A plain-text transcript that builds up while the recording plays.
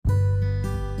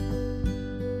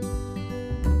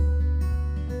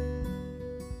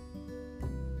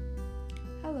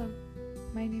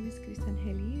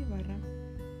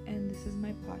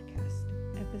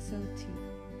Episode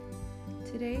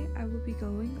 2. Today I will be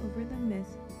going over the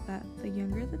myth that the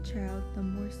younger the child, the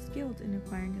more skilled in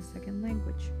acquiring a second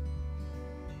language.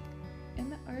 In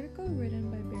the article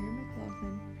written by Barry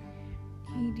McLaughlin,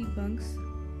 he debunks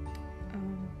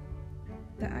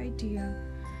the idea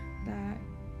that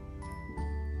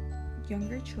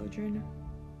younger children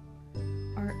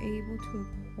are able to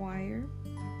acquire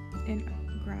and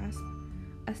grasp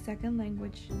a second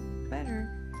language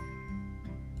better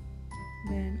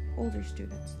than older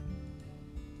students.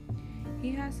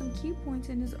 He has some key points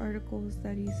in his articles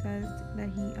that he says that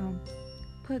he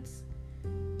puts,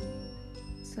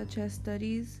 such as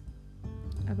studies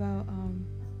about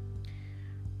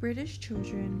British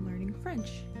children learning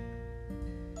French.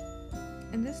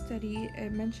 In this study,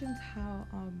 it mentions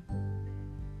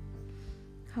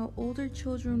how older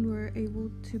children were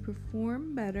able to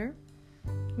perform better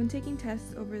when taking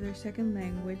tests over their second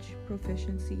language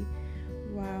proficiency,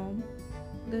 while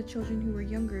the children who were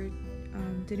younger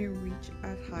didn't reach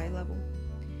a high level.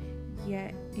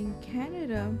 Yet in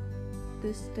Canada,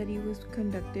 this study was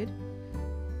conducted,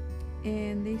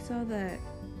 and they saw that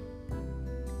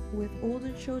with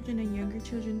older children and younger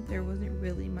children, there wasn't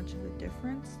really much of a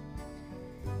difference.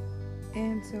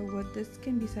 And so what this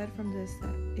can be said from this,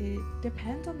 that it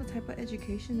depends on the type of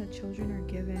education that children are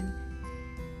given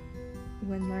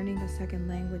when learning a second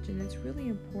language, and it's really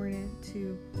important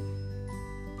to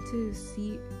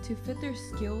fit their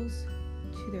skills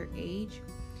to their age.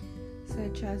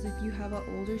 Such as if you have an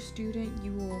older student,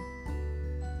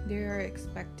 they are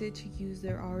expected to use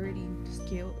their already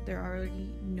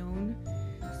known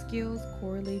skills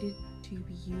correlated to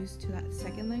be used to that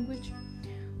second language,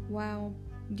 while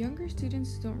younger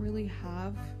students don't really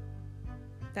have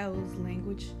those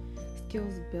language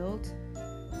skills built,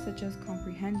 such as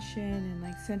comprehension and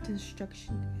like sentence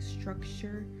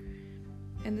structure.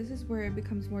 And this is where it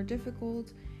becomes more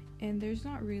difficult, and there's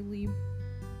not really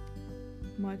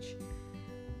much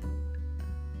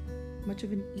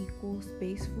of an equal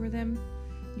space for them.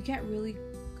 You can't really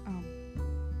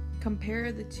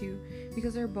compare the two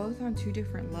because they're both on two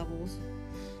different levels.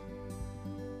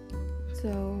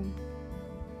 So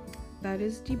that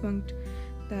is debunked,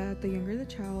 that the younger the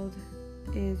child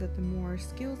is, that the more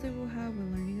skills they will have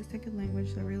when learning a second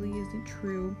language. That really isn't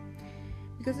true,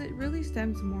 because it really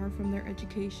stems more from their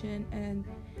education and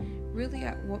really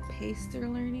at what pace they're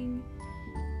learning.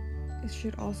 It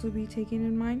should also be taken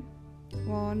in mind.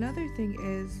 Well, another thing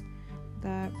is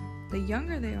that the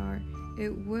younger they are, it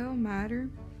will matter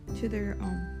to their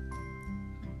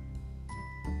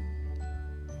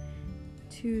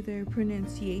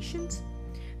pronunciations.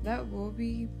 That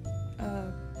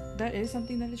is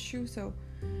something that is true. So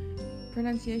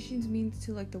pronunciations means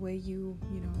to like the way you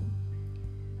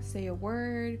say a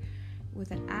word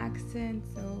with an accent.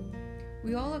 So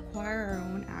we all acquire our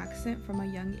own accent from a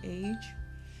young age.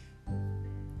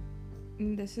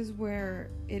 And this is where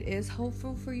it is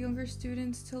helpful for younger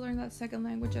students to learn that second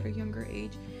language at a younger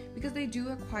age, because they do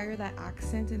acquire that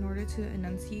accent in order to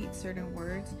enunciate certain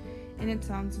words, and it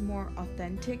sounds more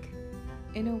authentic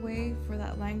in a way for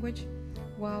that language.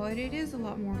 While it is a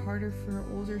lot more harder for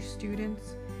older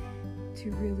students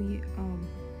to really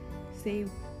say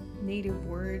native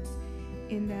words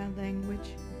in that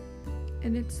language.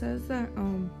 And it says that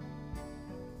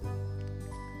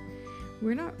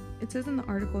it says in the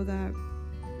article that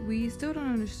we still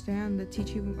don't understand the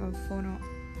teaching of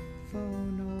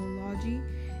phonology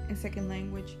in second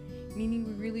language, meaning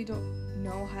we really don't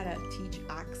know how to teach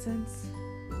accents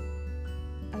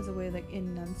as a way like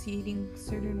enunciating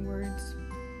certain words.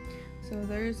 So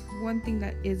there's one thing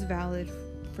that is valid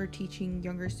for teaching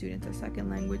younger students a second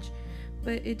language,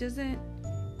 but it doesn't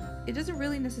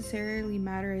really necessarily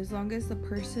matter as long as the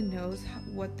person knows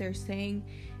what they're saying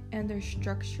and their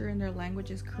structure and their language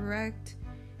is correct.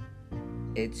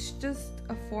 It's just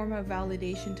a form of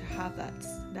validation to have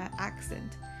that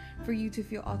accent, for you to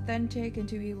feel authentic and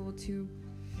to be able to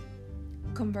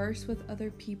converse with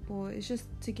other people. It's just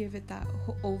to give it that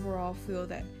overall feel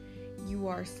that you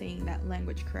are saying that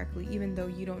language correctly, even though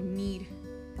you don't need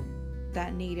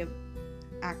that native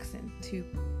accent to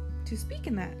speak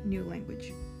in that new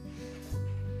language.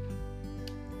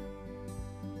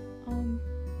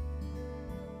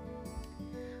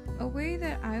 A way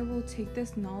that I will take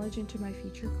this knowledge into my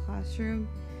future classroom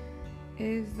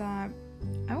is that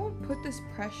I won't put this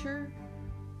pressure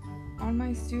on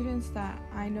my students that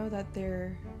I know that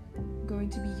they're going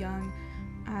to be young.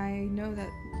 I know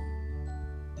that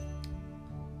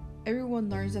everyone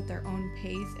learns at their own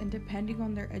pace, and depending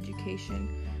on their education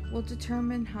will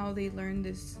determine how they learn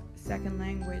this second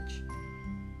language.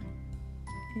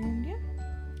 And yeah,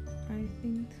 I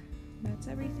think that's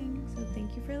everything. So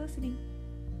thank you for listening.